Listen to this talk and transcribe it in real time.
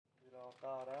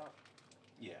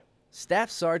Yeah. Staff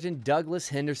Sergeant Douglas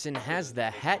Henderson has the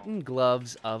hat and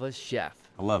gloves of a chef.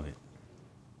 I love it.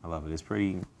 I love it. It's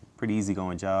pretty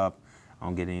easygoing job. I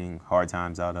don't get any hard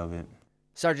times out of it.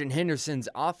 Sergeant Henderson's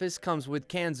office comes with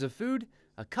cans of food,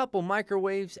 a couple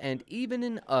microwaves, and even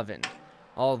an oven.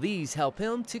 All these help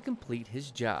him to complete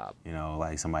his job. You know,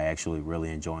 like somebody actually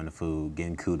really enjoying the food,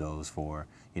 getting kudos for,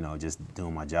 you know, just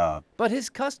doing my job. But his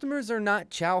customers are not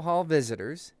chow hall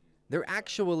visitors. They're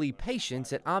actually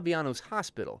patients at Aviano's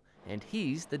hospital, and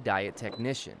he's the diet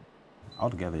technician.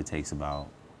 Altogether, it takes about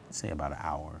an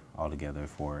hour altogether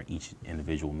for each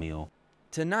individual meal.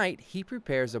 Tonight, he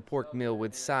prepares a pork meal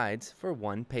with sides for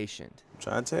one patient. I'm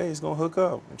trying to tell you, it's gonna hook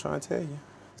up. I'm trying to tell you.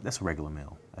 That's a regular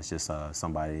meal. That's just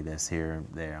somebody that's here,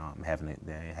 they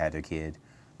had their kid,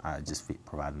 just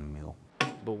provide them a meal.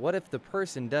 But what if the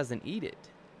person doesn't eat it?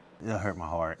 It'll hurt my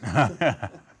heart.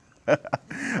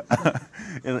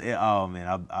 Oh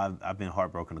man, I've been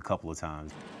heartbroken a couple of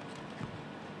times.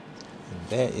 And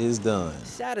that is done.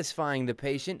 Satisfying the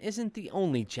patient isn't the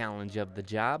only challenge of the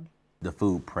job. The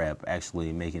food prep,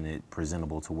 actually making it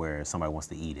presentable to where somebody wants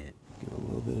to eat it. Get a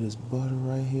little bit of this butter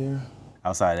right here.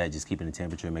 Outside of that, just keeping the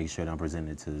temperature, making sure that I'm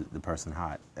presenting it to the person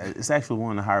hot. It's actually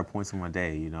one of the higher points of my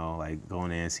day, you know, like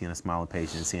going in, seeing a smiling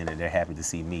patient, seeing that they're happy to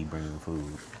see me bringing the food.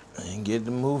 And get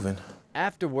them moving.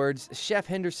 Afterwards, Chef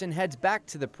Henderson heads back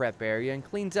to the prep area and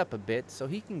cleans up a bit so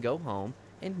he can go home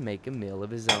and make a meal of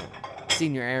his own.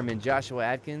 Senior Airman Joshua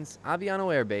Adkins,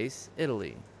 Aviano Air Base,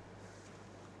 Italy.